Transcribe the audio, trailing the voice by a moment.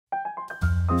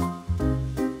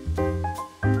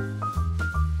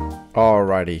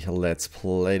Alrighty, let's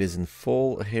play this in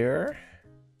full here.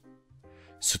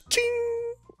 So,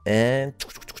 and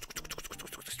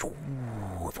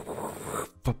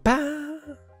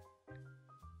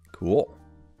cool.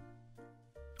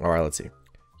 Alright, let's see.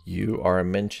 You are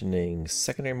mentioning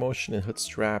secondary motion in hood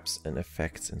straps and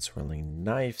effects in swirling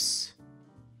knives.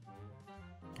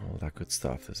 All that good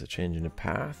stuff. There's a change in the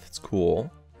path. It's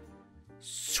cool.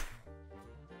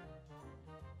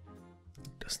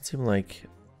 Doesn't seem like...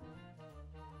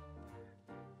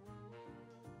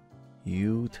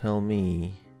 You tell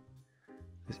me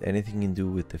there's anything you can do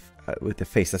with the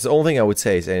face. That's the only thing I would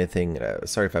say is anything.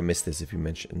 Sorry if I missed this, if you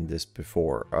mentioned this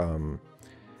before.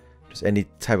 Just any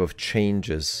type of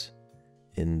changes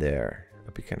in there.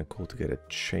 It'd be kind of cool to get a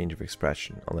change of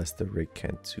expression, unless the rig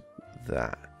can't do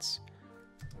that.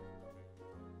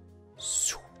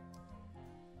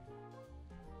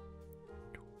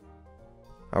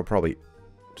 I'll probably,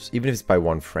 just, even if it's by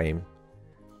one frame,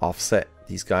 offset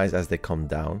these guys as they come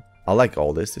down. I like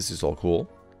all this. This is all cool.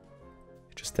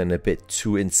 Just then a bit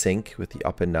too in sync with the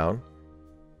up and down.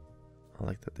 I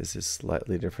like that this is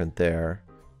slightly different there.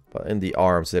 But in the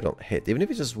arms, they don't hit. Even if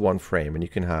it's just one frame, and you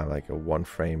can have like a one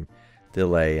frame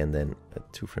delay and then a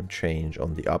 2-frame change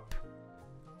on the up.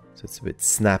 So it's a bit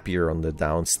snappier on the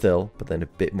down still, but then a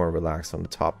bit more relaxed on the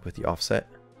top with the offset.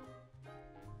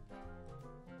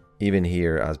 Even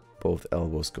here, as both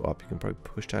elbows go up, you can probably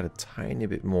push that a tiny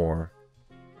bit more.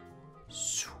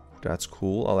 That's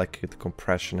cool. I like the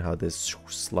compression, how this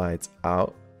slides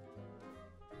out.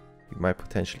 You might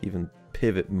potentially even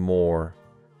pivot more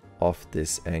off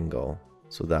this angle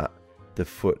so that the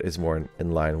foot is more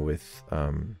in line with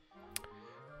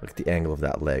like the angle of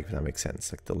that leg, if that makes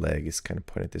sense. Like the leg is kind of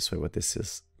pointed this way, but this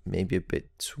is maybe a bit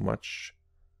too much.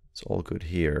 It's all good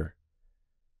here,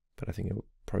 but I think I would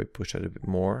probably push that a bit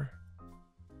more.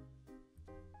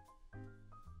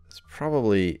 It's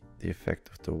probably the effect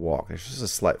of the walk. There's just a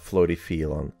slight floaty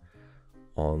feel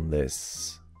on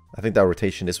this. I think that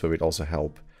rotation this way would also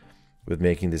help with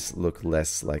making this look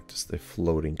less like just a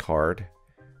floating card.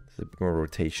 There's a bit more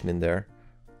rotation in there.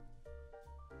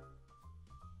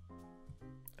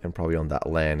 And probably on that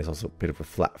land is also a bit of a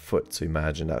flat foot, so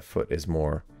imagine that foot is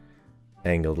more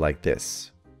angled like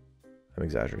this. I'm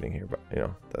exaggerating here, but you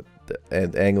know,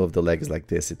 the angle of the leg is like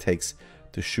this. It takes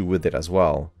the shoe with it as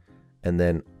well. And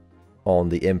then on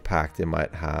the impact, it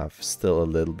might have still a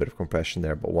little bit of compression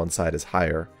there, but one side is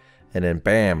higher. And then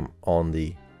bam, on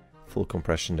the full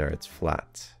compression there, it's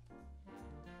flat.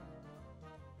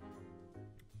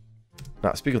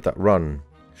 Now, speaking of that run,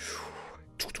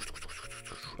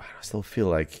 I still feel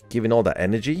like, given all that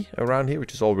energy around here,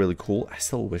 which is all really cool, I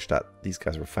still wish that these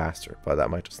guys were faster, but that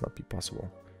might just not be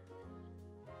possible.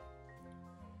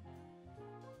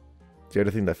 The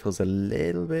other thing that feels a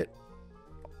little bit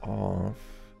off,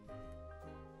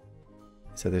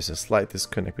 so there's a slight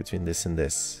disconnect between this and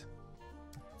this.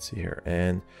 Let's see here,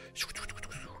 and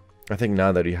I think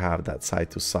now that you have that side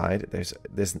to side, there's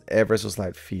an ever so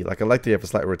slight feel. Like I like to have a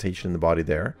slight rotation in the body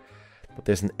there, but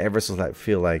there's an ever so slight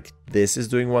feel like this is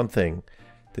doing one thing,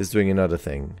 this is doing another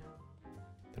thing.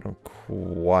 They don't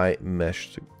quite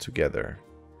mesh together.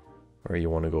 Where you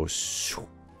want to go,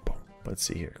 let's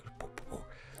see here.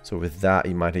 So with that,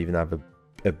 you might even have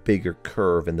a bigger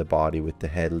curve in the body with the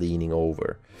head leaning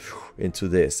over into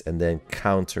this, and then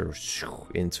counter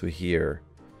into here.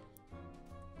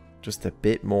 Just a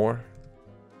bit more.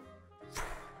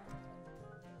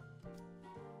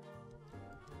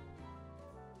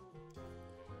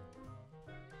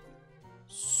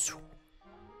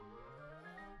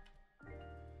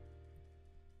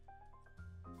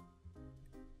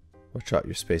 Watch out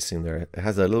your spacing there. It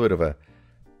has a little bit of a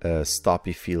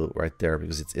stoppy feel right there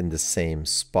because it's in the same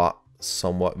spot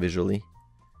somewhat visually.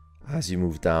 As you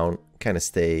move down, kind of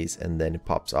stays, and then it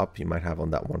pops up. You might have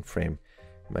on that one frame,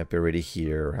 it might be already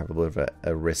here, or have a bit of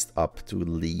a wrist up to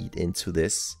lead into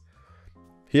this.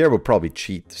 Here we'll probably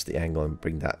cheat just the angle and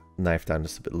bring that knife down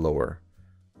just a bit lower,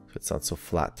 so it's not so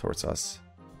flat towards us.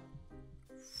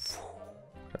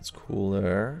 That's cool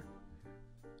there.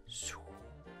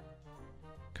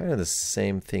 Kind of the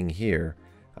same thing here.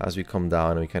 As we come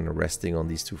down, we kind of resting on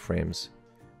these two frames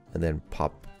and then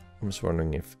pop. I'm just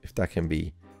wondering if that can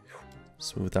be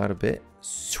smoothed out a bit.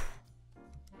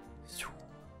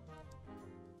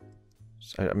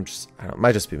 It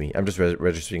might just be me. I'm just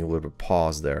registering a little bit of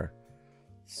pause there.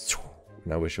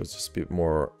 And I wish it was just a bit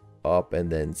more up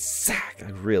and then sack,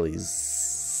 like really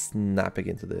snapping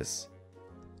into this.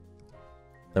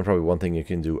 And probably one thing you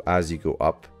can do as you go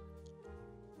up.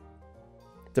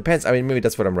 Depends. I mean, maybe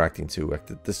that's what I'm reacting to. Like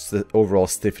the overall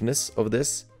stiffness of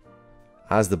this.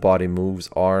 as the body moves,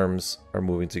 arms are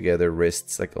moving together,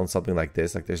 wrists, like on something like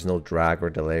this, like there's no drag or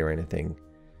delay or anything,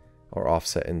 or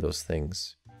offset in those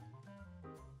things.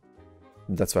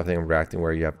 That's why I think I'm reacting,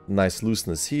 where you have nice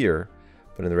looseness here,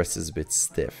 but then the rest is a bit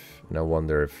stiff. And I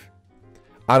wonder if,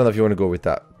 I don't know if you want to go with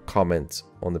that comment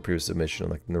on the previous submission,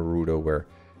 like Naruto, where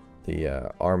the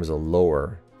arms are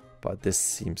lower, but this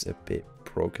seems a bit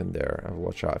broken there.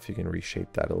 Watch out if you can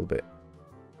reshape that a little bit.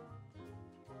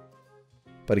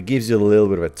 But it gives you a little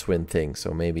bit of a twin thing,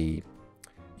 so maybe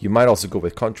you might also go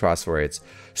with contrast, where it's,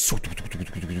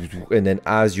 and then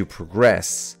as you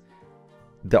progress,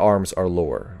 the arms are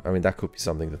lower. I mean, that could be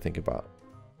something to think about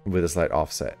with a slight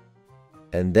offset.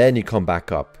 And then you come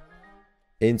back up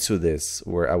into this,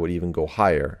 where I would even go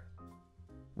higher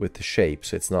with the shape,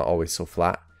 so it's not always so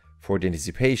flat, for the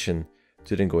anticipation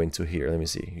to then go into here. Let me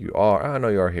see. You are, oh no,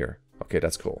 you are here. Okay,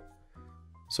 that's cool.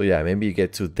 So yeah, maybe you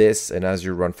get to this, and as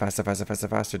you run faster, faster, faster,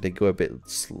 faster, they go a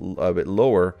bit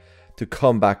lower to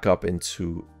come back up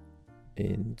into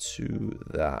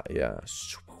that. Yeah.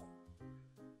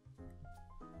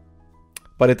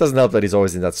 But it doesn't help that he's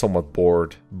always in that somewhat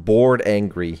bored,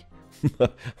 angry,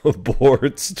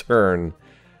 bored, stern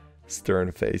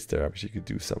face there. I wish you could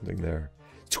do something there.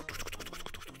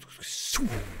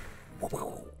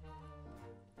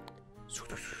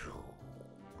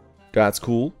 That's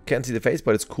cool. Can't see the face,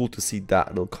 but it's cool to see that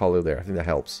little color there. I think that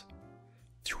helps.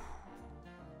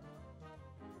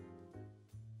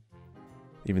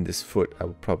 Even this foot, I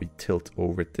would probably tilt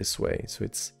over it this way, so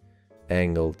it's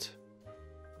angled,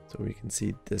 so we can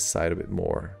see this side a bit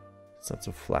more. It's not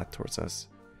so flat towards us.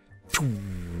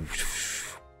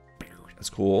 That's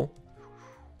cool.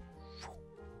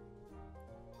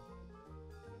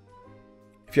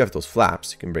 If you have those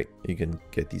flaps, you can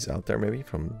get these out there maybe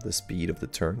from the speed of the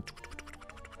turn.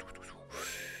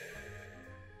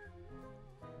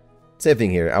 Same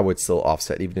thing here. I would still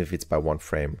offset even if it's by 1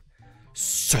 frame.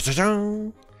 So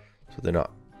they're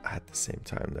not at the same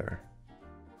time there.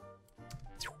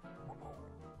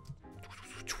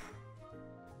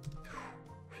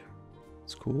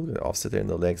 It's cool. Gonna offset there in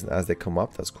the legs, and as they come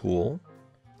up, that's cool.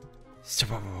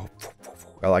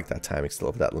 I like that timing still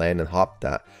of that land and hop,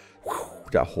 that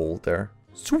hold there.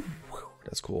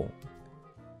 That's cool.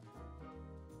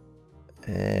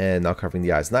 And now covering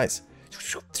the eyes. Nice.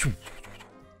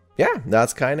 Yeah,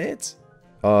 that's kind of it.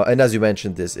 And as you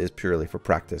mentioned, this is purely for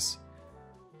practice,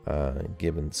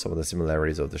 given some of the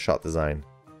similarities of the shot design,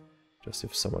 just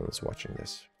if someone was watching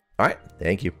this. All right,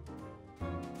 thank you.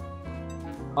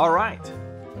 All right,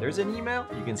 there's an email.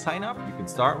 You can sign up. You can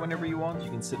start whenever you want. You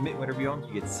can submit whenever you want.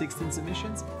 You get 16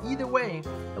 submissions. Either way,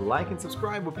 a like and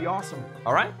subscribe would be awesome.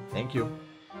 All right, thank you.